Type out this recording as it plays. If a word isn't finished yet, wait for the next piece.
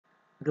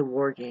the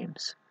war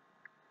games.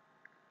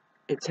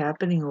 It's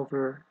happening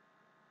over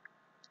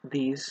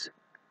these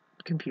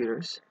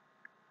computers.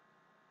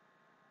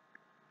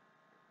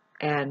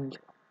 And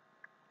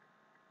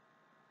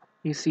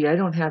you see, I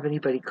don't have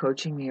anybody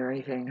coaching me or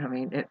anything. I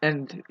mean,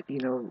 and you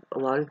know, a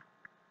lot of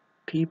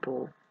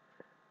people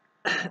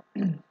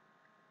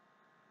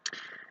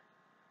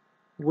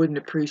wouldn't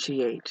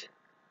appreciate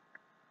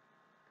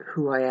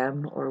who I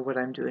am or what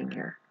I'm doing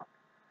here.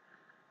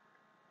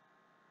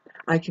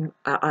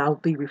 I'll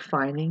be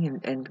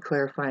refining and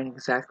clarifying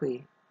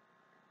exactly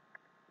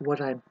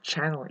what I'm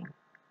channeling.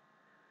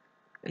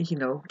 You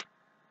know,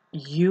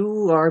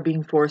 you are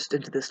being forced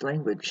into this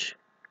language.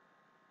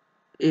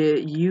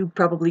 You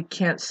probably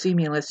can't see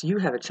me unless you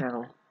have a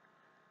channel.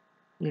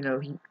 You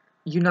know,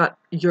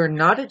 you're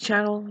not a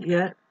channel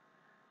yet,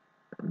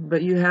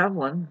 but you have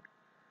one.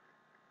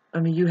 I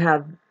mean, you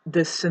have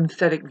this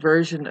synthetic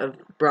version of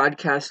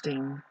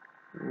broadcasting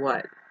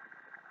what?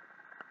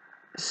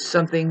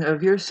 Something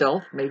of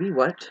yourself, maybe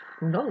what?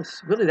 Who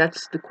knows? Really,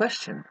 that's the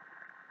question.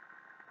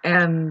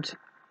 And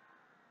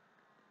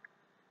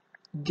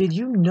did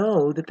you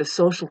know that the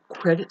social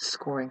credit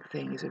scoring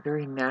thing is a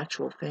very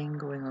natural thing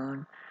going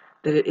on?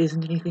 That it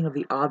isn't anything of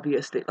the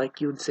obvious that,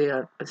 like you would say,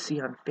 see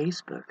on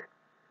Facebook.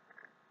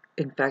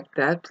 In fact,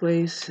 that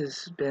place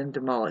has been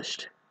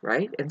demolished,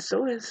 right? And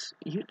so is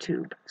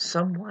YouTube,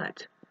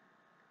 somewhat.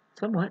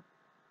 Somewhat.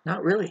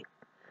 Not really.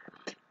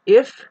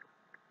 If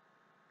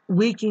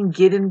we can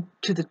get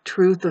into the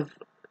truth of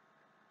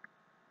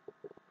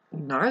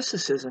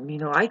narcissism, you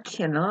know, I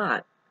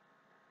cannot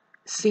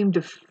seem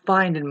to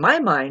find in my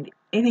mind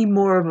any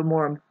more of a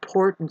more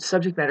important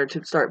subject matter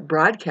to start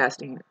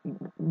broadcasting,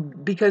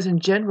 because in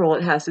general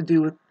it has to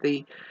do with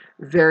the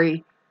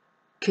very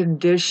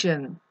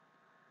condition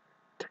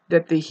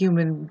that the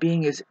human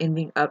being is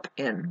ending up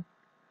in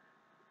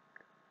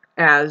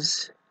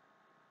as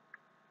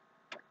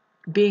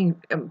being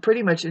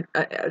pretty much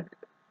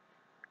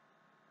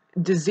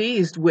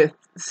diseased with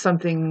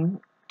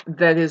something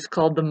that is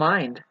called the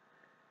mind.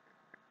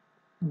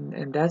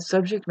 And that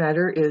subject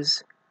matter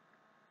is,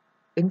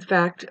 in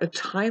fact, a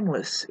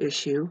timeless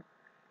issue,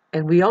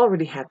 and we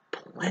already have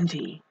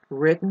plenty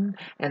written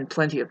and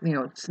plenty of, you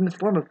know, it's in the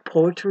form of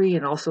poetry,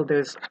 and also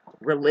there's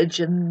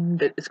religion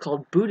that is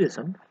called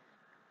Buddhism,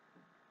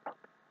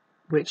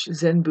 which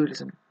Zen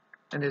Buddhism,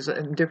 and there's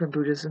a different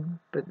Buddhism,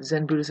 but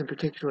Zen Buddhism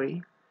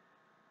particularly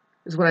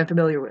is what I'm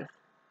familiar with.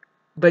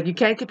 But you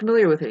can't get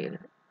familiar with any of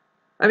it.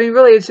 I mean,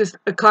 really, it's just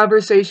a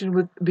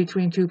conversation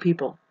between two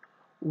people.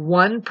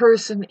 One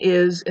person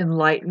is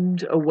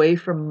enlightened away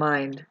from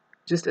mind.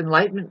 Just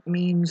enlightenment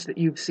means that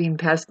you've seen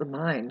past the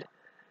mind.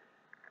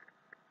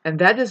 And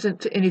that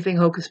isn't anything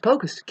hocus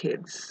pocus,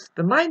 kids.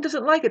 The mind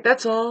doesn't like it,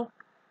 that's all.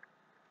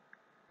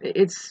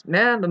 It's,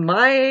 man, the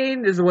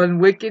mind is one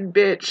wicked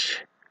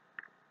bitch.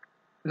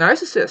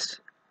 Narcissist.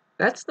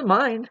 That's the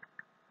mind.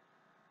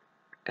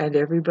 And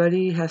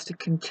everybody has to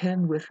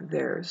contend with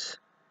theirs.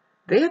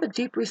 They have a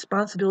deep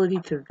responsibility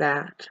to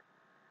that.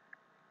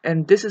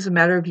 And this is a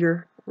matter of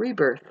your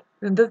rebirth.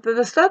 And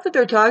the stuff that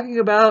they're talking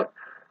about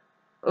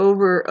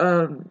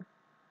over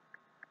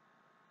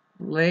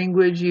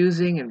language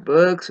using and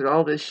books and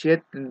all this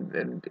shit,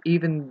 and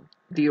even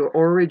the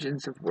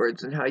origins of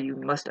words and how you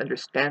must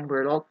understand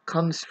where it all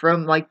comes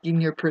from, like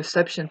in your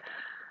perception.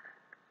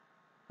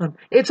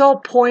 It's all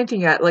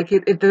pointing at, like,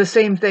 the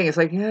same thing. It's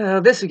like, yeah,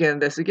 this again,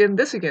 this again,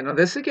 this again, oh,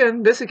 this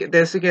again, this again,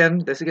 this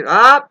again, this again.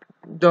 Ah,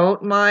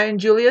 don't mind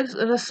Julian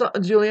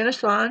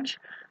Assange,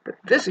 but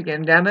this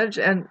again, damage,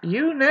 and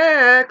you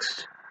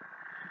next.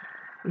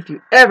 If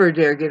you ever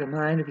dare get a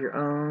mind of your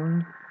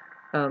own,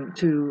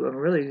 to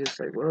really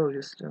just like, whoa,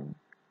 just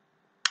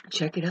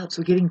check it out.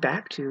 So getting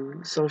back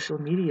to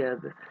social media,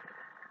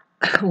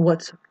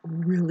 what's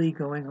really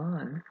going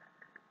on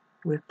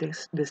with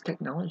this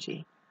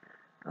technology?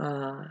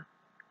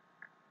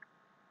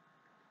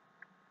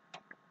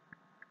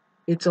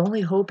 Its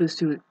only hope is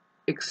to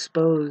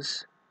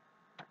expose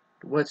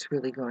what's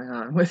really going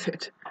on with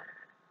it.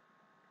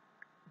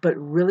 But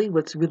really,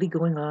 what's really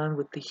going on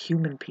with the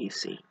human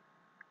PC,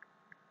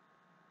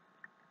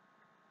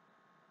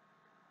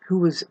 who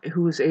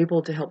was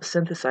able to help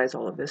synthesize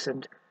all of this.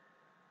 And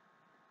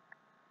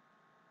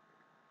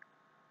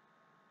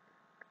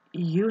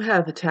you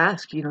have a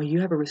task, you know,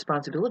 you have a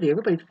responsibility.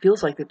 Everybody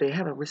feels like that they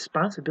have a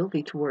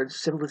responsibility towards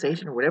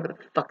civilization or whatever the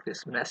fuck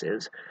this mess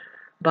is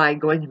by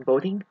going and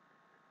voting.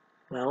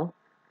 Well,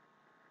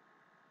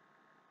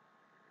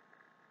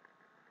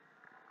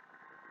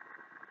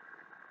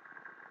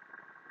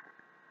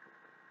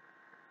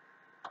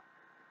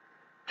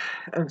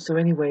 so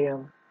anyway,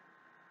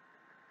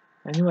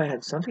 I knew I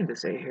had something to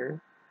say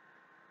here.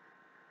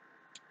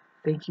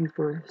 Thank you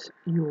for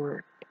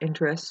your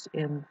interest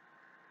in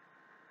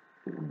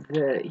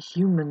the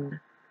human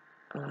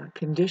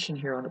condition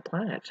here on the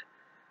planet.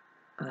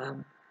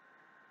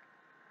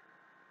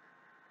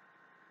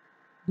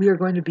 We are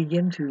going to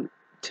begin to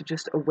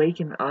just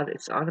awaken.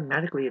 It's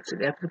automatically, it's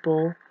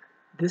inevitable.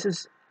 This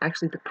is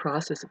actually the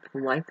process of the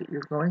life that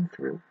you're going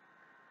through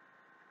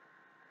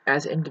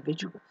as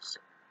individuals.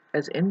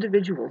 as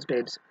individuals,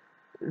 babes,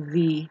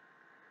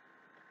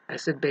 I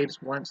said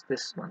babes once,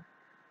 this one.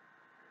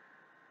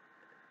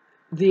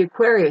 The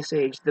Aquarius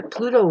age, the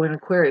Pluto in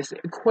Aquarius.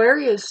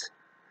 Aquarius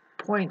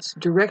points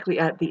directly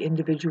at the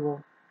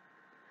individual.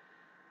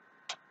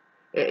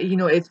 You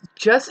know, it's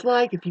just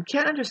like if you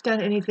can't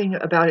understand anything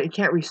about it, you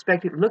can't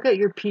respect it, look at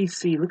your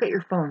PC, look at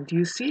your phone. Do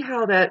you see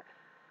how that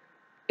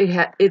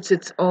it's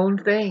its own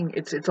thing?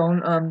 It's its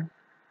own,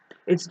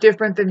 it's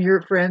different than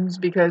your friends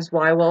because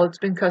why? Well, it's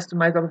been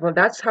customized, blah, blah, blah.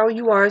 That's how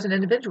you are as an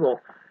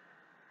individual.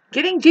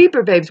 Getting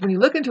deeper, babes, when you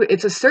look into it,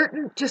 it's a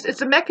certain,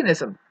 it's a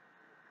mechanism.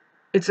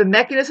 It's a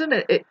mechanism.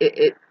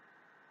 It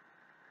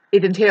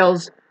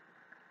entails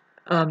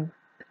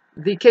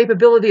the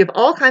capability of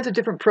all kinds of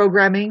different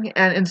programming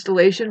and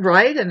installation,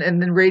 right? And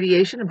then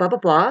radiation and blah, blah,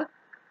 blah.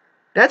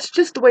 That's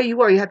just the way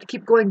you are. You have to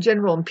keep going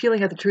general and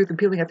peeling at the truth and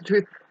peeling at the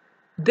truth.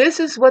 This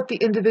is what the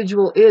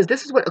individual is.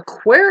 This is what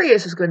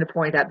Aquarius is going to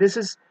point at. This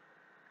is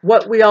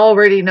what we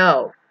already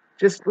know.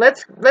 Just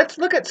let's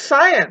look at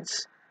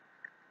science.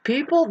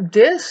 People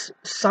diss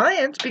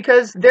science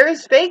because there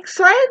is fake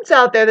science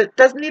out there that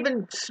doesn't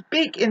even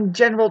speak in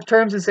general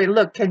terms and say,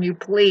 look, can you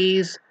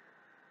please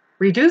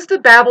reduce the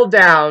babble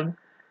down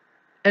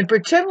and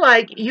pretend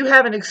like you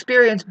have an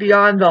experience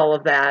beyond all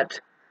of that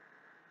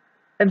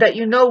and that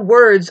you know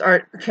words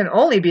can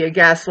only be a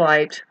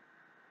gaslight,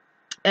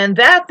 and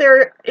that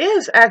there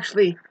is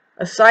actually,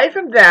 aside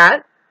from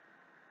that,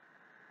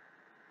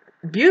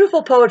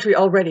 beautiful poetry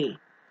already.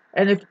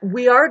 And if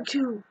we are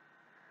to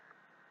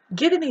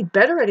get any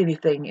better at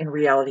anything in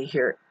reality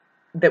here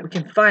that we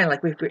can find, like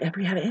if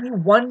we have any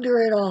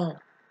wonder at all,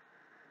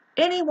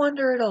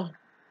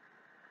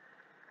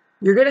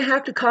 you're going to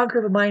have to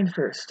conquer the mind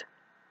first.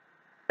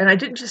 And I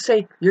didn't just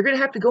say you're going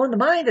to have to go in the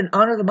mind and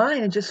honor the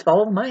mind and just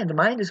follow the mind. The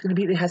mind is going to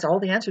be, it has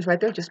all the answers right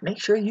there. Just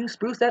make sure you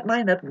spruce that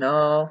mind up.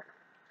 No.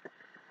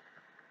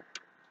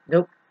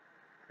 Nope.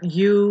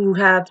 You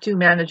have to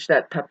manage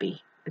that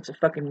puppy. It's a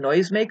fucking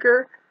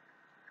noisemaker.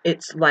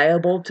 It's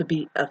liable to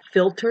be a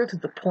filter to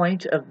the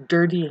point of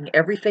dirtying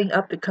everything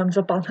up that comes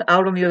up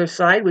out on the other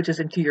side, which is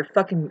into your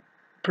fucking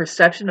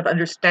perception of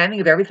understanding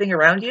of everything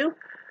around you.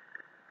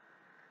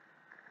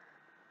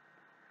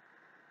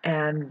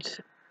 And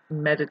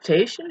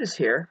meditation is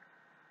here.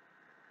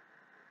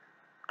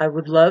 I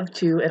would love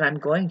to, and I'm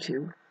going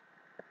to,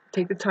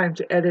 take the time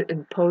to edit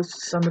and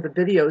post some of the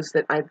videos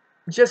that I've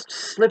just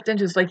slipped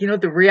into. It's like, you know,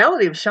 the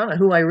reality of SHA,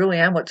 who I really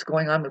am, what's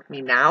going on with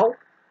me now,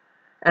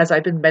 as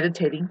I've been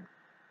meditating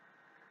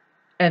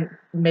and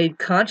made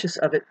conscious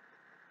of it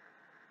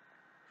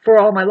for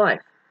all my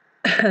life.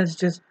 It's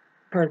just,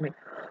 pardon me,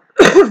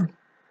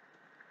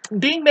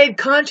 being made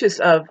conscious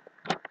of.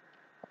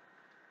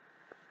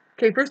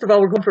 Okay, first of all,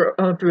 we're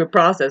going through a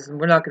process, and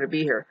we're not going to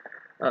be here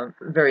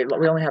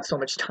we only have so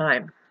much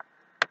time.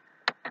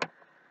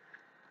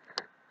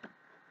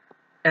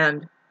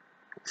 And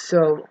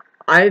so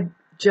I've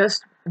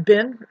just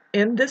been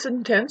in this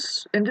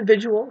intense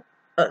individual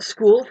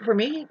school for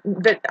me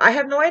that I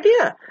have no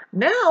idea.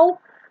 Now,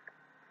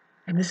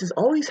 and this is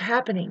always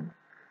happening,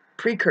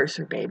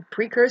 precursor, babe,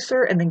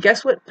 precursor, and then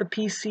guess what the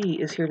PC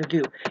is here to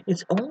do?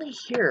 It's only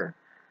here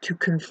to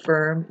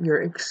confirm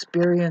your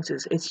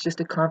experiences. It's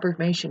just a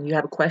confirmation. You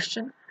have a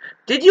question?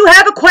 Did you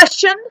have a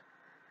question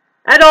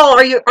at all?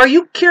 Are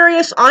you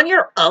curious on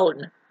your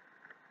own?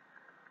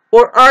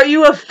 Or are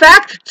you a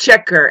fact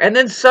checker and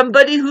then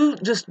somebody who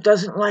just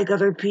doesn't like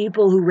other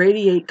people who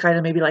radiate kind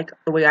of maybe like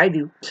the way I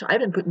do? I've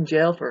been put in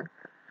jail for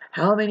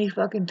how many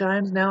fucking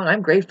times now? And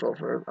I'm grateful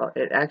for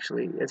it,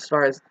 actually, as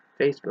far as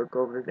Facebook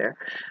over there.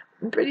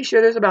 I'm pretty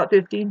sure there's about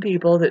 15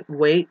 people that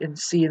wait and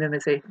see, and then they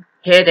say,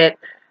 hit it.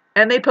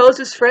 And they pose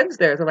as friends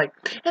there. They're like,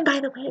 and by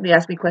the way, they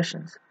ask me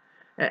questions.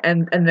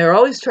 And they're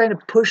always trying to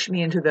push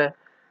me into the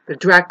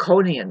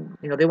draconian.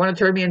 You know, they want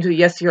to turn me into,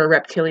 yes, you're a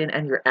reptilian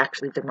and you're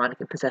actually demonic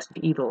and possessed of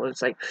evil. And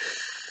it's like,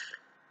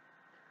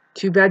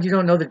 too bad you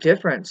don't know the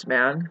difference,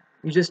 man.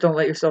 You just don't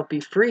let yourself be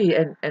free.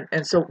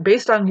 And so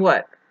based on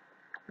what?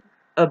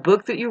 A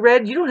book that you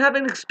read? You don't have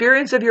an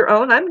experience of your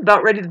own? I'm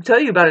about ready to tell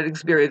you about an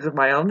experience of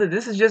my own. That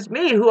this is just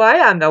me, who I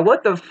am now.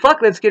 What the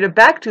fuck? Let's get it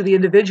back to the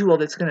individual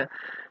that's going to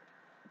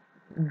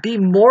be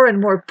more and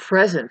more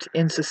present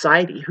in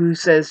society, who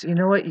says, you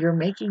know what, you're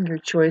making your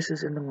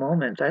choices in the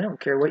moment. I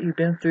don't care what you've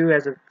been through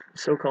as a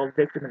so-called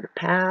victim in the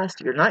past.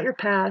 You're not your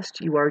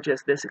past. You are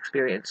just this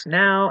experience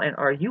now. And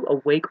are you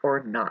awake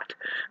or not?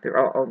 There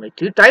are only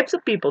two types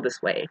of people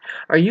this way.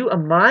 Are you a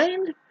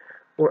mind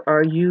or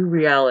are you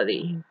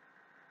reality?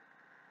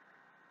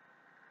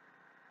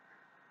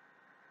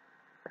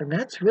 And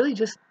that's really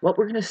just what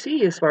we're going to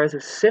see as far as a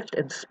sift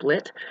and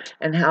split,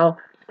 and how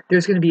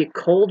there's going to be a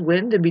cold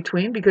wind in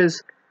between,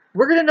 because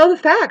we're going to know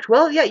the fact.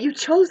 Well, yeah, you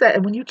chose that.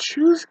 And when you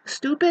choose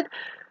stupid,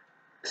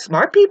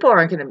 smart people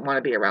aren't going to want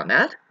to be around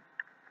that.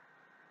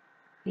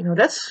 You know,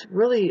 that's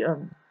really...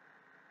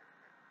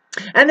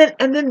 And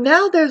then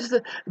now there's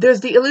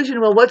the illusion,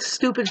 well, what's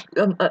stupid?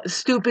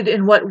 Stupid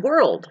in what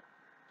world?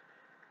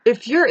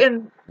 If you're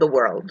in the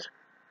world,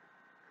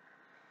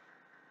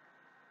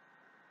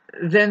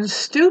 then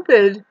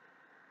stupid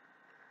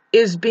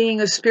is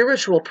being a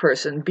spiritual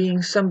person,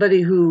 being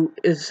somebody who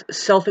is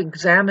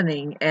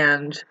self-examining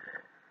and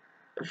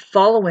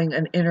following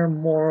an inner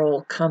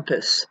moral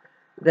compass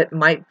that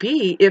might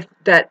be if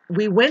that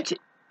we went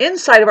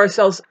inside of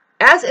ourselves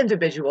as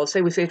individuals,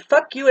 we say,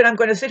 fuck you, and I'm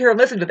going to sit here and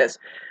listen to this.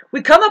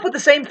 We come up with the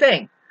same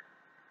thing,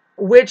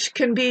 which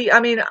can be, I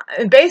mean,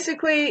 and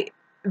basically,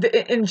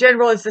 in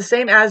general, it's the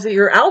same as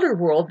your outer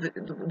world,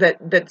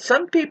 that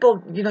some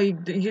people, you know,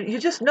 you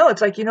just know,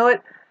 it's like, you know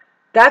what,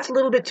 that's a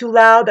little bit too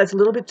loud, that's a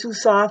little bit too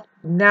soft,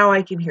 now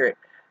I can hear it.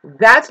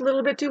 That's a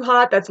little bit too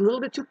hot, that's a little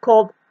bit too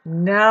cold,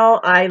 now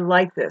I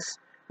like this,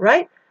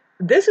 right?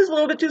 This is a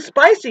little bit too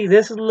spicy,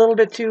 this is a little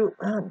bit too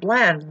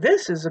bland,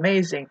 this is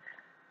amazing.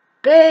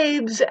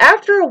 Babes,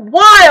 after a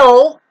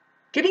while,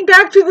 getting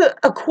back to the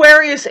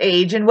Aquarius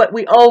age and what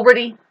we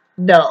already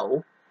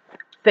know,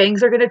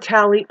 things are going to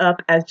tally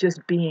up as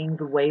just being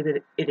the way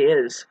that it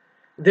is.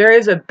 There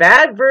is a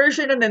bad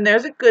version and then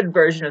there's a good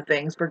version of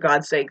things, for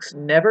God's sakes.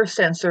 Never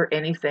censor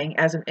anything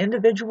as an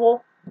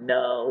individual.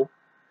 No.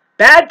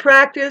 Bad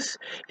practice.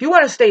 If you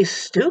want to stay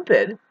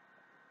stupid,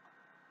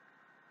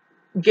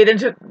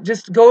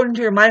 just go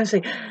into your mind and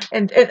say,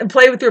 and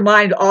play with your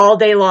mind all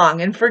day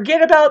long and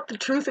forget about the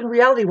truth and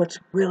reality, what's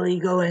really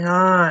going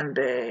on,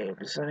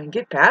 babes. I mean,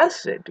 get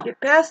past it.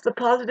 Get past the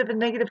positive and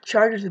negative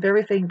charges of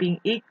everything being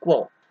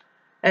equal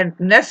and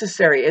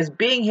necessary as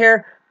being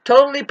here,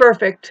 totally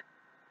perfect.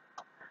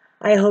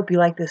 I hope you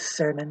like this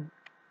sermon.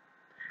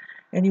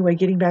 Anyway,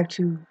 getting back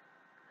to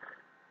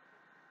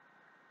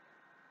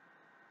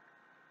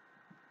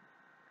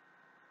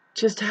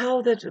just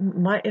how that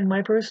in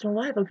my personal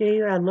life,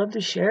 okay, I'd love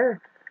to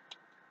share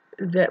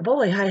that.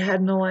 Boy, I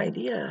had no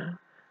idea,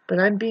 but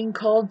I'm being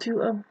called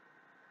to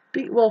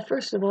well,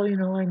 first of all, you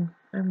know, I'm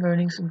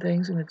learning some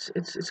things, and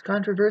it's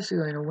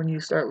controversial. You know, when you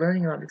start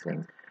learning about these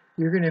things,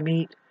 you're going to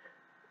meet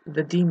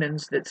the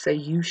demons that say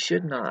you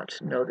should not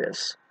know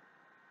this,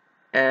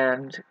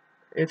 and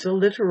it's a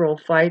literal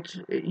fight.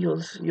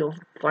 You'll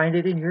find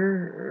it in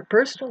your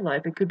personal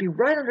life. It could be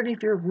right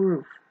underneath your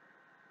roof.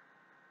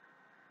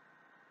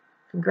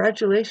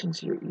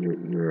 Congratulations,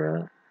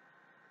 you're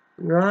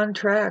on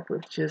track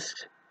with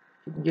just,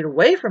 you can get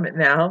away from it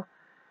now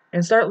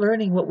and start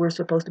learning what we're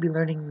supposed to be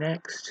learning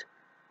next,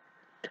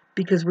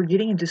 because we're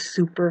getting into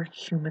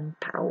superhuman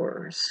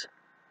powers.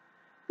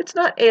 It's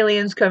not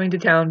aliens coming to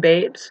town,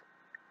 babes.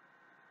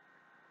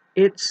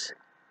 It's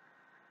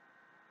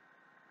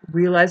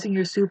realizing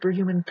your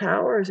superhuman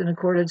powers in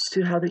accordance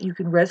to how that you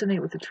can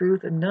resonate with the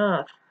truth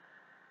enough.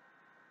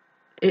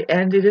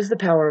 And it is the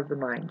power of the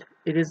mind.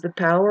 It is the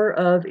power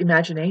of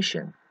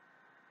imagination.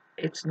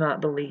 It's not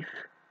belief.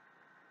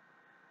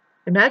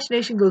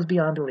 Imagination goes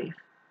beyond belief.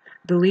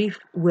 Belief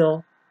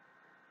will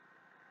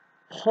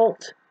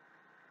halt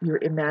your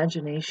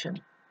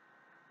imagination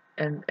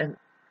and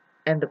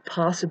the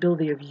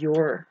possibility of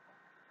your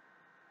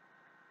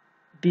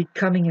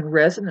becoming in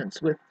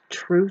resonance with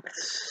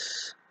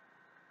truths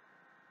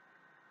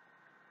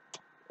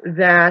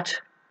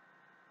that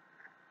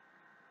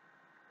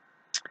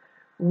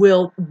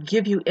will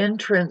give you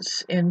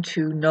entrance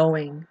into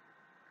knowing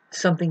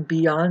something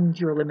beyond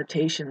your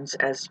limitations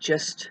as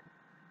just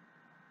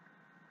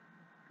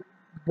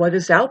what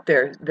is out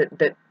there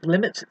that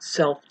limits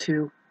itself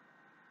to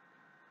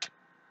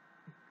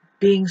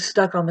being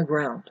stuck on the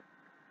ground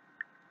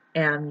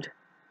and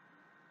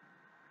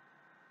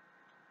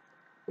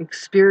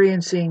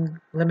experiencing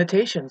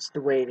limitations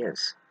the way it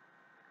is.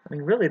 I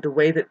mean, really, the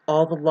way that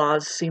all the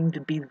laws seem to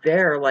be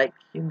there, like,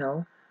 you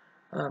know,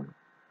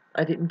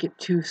 I didn't get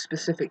too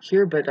specific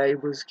here, but I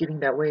was getting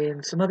that way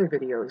in some other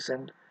videos,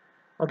 and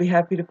I'll be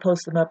happy to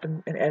post them up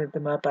and edit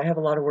them up. I have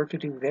a lot of work to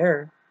do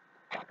there.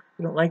 I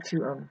don't like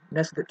to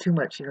mess with it too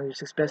much, you know, it's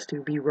just best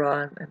to be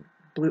raw and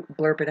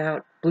blurp it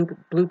out, bloop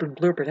and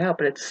blurp it out,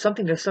 but it's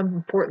something, there's some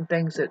important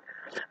things that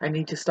I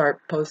need to start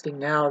posting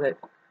now. That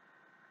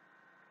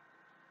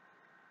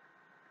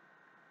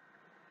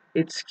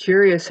it's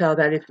curious how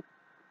that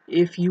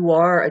if you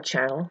are a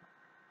channel,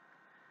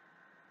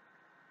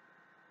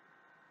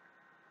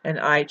 an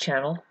I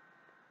channel,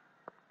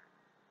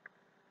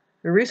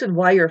 there's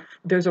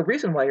a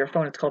reason why your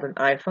phone is called an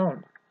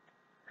iPhone.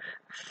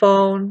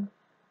 Phone,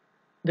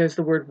 there's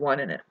the word one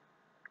in it.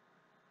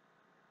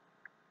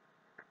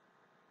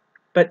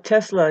 But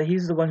Tesla,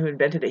 he's the one who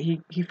invented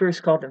it. He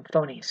first called them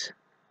phonies.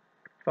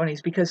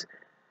 Phonies, because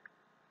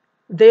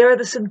they are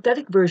the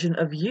synthetic version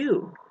of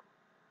you.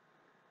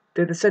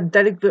 They're the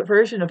synthetic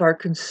version of our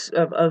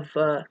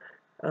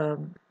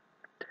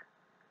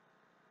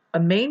a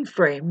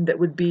mainframe that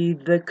would be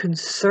the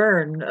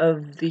concern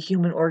of the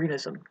human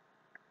organism,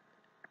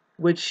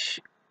 which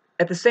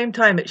at the same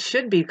time it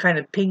should be kind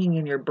of pinging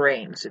in your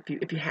brains.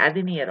 If you had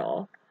any at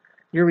all,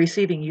 you're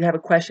receiving, you have a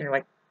question, you're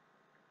like,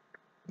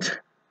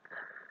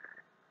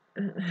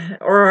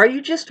 or are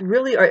you just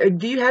really,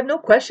 do you have no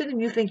question and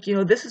you think, you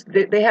know, this is,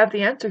 they have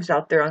the answers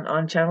out there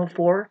on Channel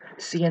 4,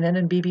 CNN,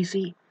 and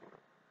BBC.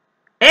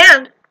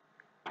 And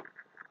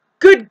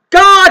good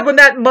God, when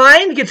that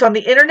mind gets on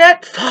the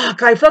internet,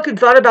 fuck, I fucking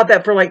thought about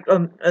that for like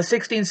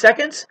 16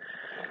 seconds.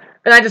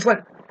 And I just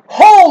went,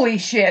 Holy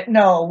shit,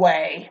 no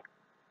way.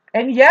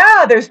 And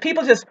yeah, there's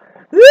people just,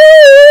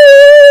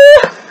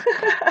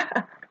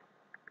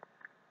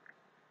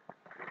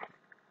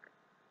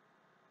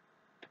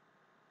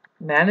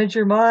 manage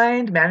your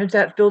mind, manage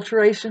that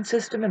filtration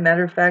system. As a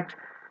matter of fact,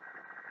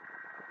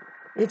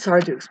 it's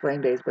hard to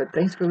explain, babes, but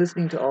thanks for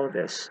listening to all of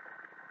this.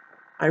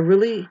 I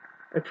really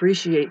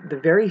appreciate the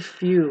very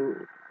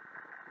few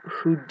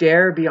who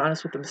dare be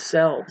honest with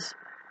themselves.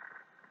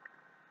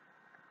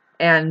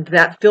 And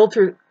that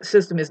filter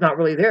system is not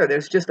really there.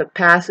 There's just a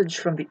passage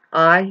from the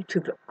eye to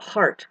the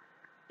heart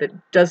that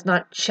does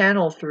not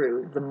channel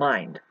through the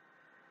mind,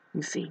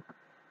 you see.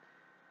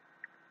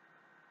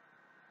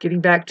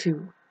 Getting back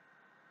to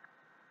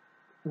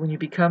when you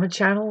become a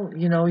channel,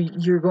 you know,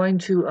 you're going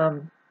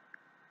to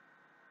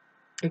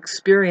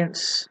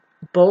experience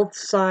both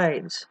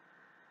sides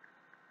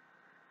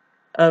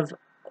of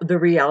the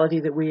reality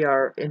that we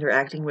are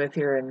interacting with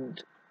here,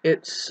 and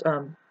it's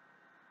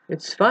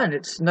fun.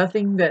 It's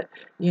nothing that,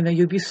 you know,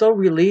 you'd be so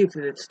relieved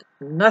that it's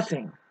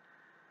nothing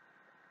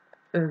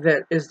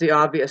that is the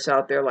obvious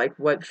out there, like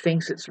what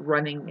thinks it's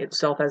running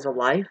itself as a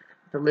life,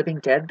 the living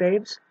dead,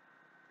 babes.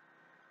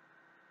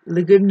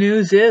 The good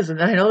news is,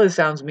 and I know this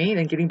sounds mean,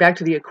 and getting back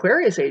to the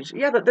Aquarius age,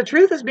 yeah, the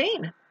truth is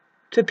mean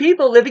to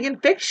people living in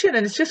fiction,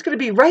 and it's just going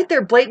to be right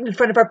there blatant in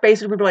front of our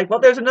faces. We'll be like, well,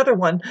 there's another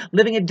one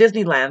living in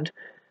Disneyland.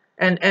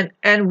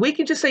 And we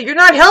can just say, you're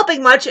not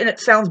helping much, and it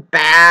sounds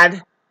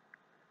bad.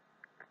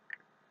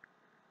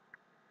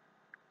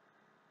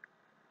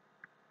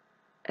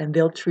 And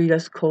they'll treat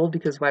us cold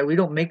because why? We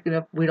don't make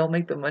enough, we don't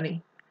make the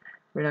money.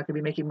 We're not going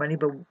to be making money,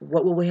 but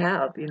what will we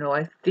have? You know,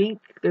 I think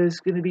there's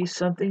going to be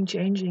something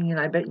changing, and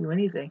I bet you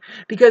anything.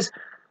 Because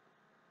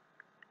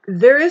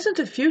there isn't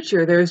a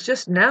future, there's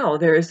just now.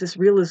 There is this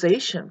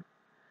realization.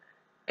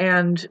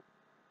 And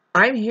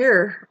I'm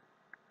here,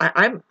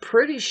 I'm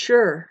pretty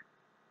sure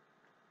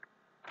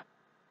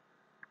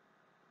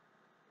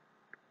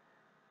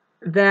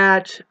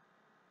that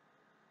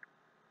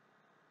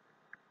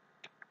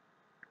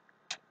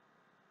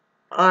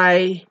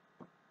I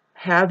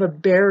have a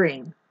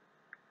bearing.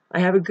 I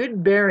have a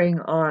good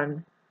bearing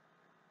on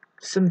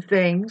some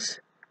things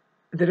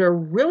that are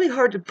really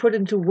hard to put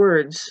into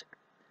words.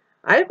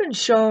 I've been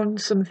shown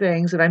some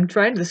things that I'm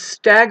trying to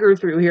stagger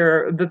through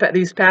here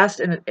these past,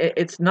 and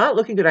it's not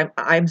looking good.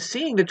 I'm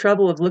seeing the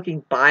trouble of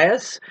looking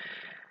biased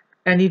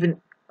and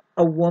even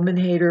a woman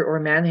hater or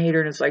a man hater,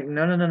 and it's like,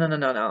 no, no, no, no, no,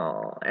 no,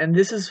 no. And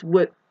this is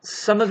what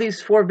some of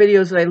these 4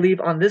 videos that I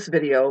leave on this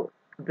video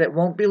that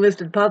won't be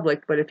listed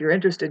public, but if you're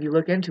interested, you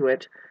look into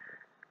it,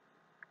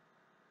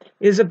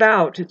 is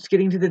about. It's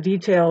getting to the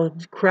detail,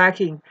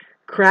 cracking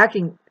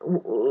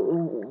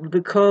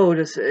the code,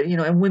 is, you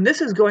know. And when this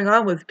is going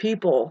on with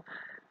people,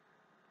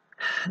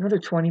 another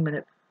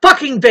 20-minute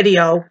fucking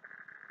video.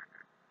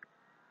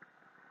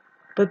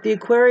 But the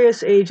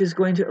Aquarius age is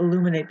going to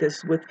illuminate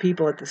this with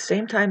people. At the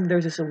same time,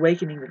 there's this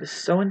awakening that is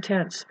so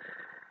intense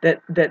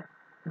that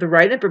the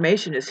right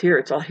information is here.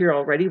 It's all here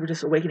already. We're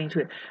just awakening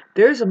to it.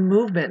 There's a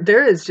movement.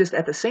 There is just,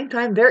 at the same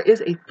time, there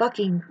is a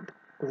fucking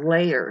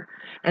layer,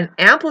 an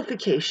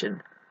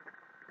amplification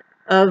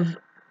of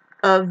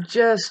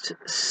just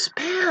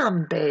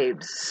spam,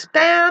 babes.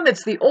 Spam.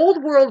 It's the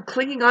old world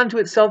clinging onto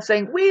itself,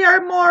 saying, we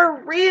are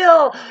more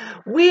real.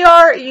 We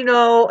are, you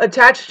know,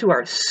 attached to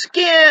our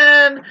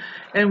skin.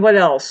 And what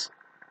else?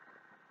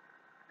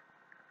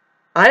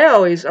 I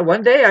always,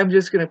 one day I'm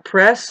just going to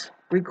press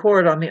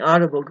record on the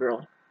Audible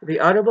girl. The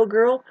Audible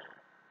girl,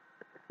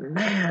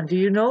 man, do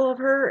you know of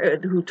her?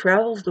 Who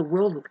travels the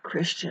world with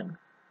Christian.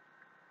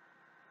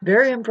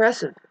 Very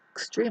impressive.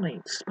 Extremely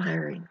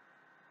inspiring.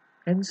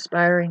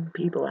 Inspiring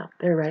people out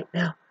there right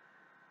now.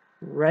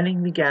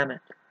 Running the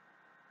gamut.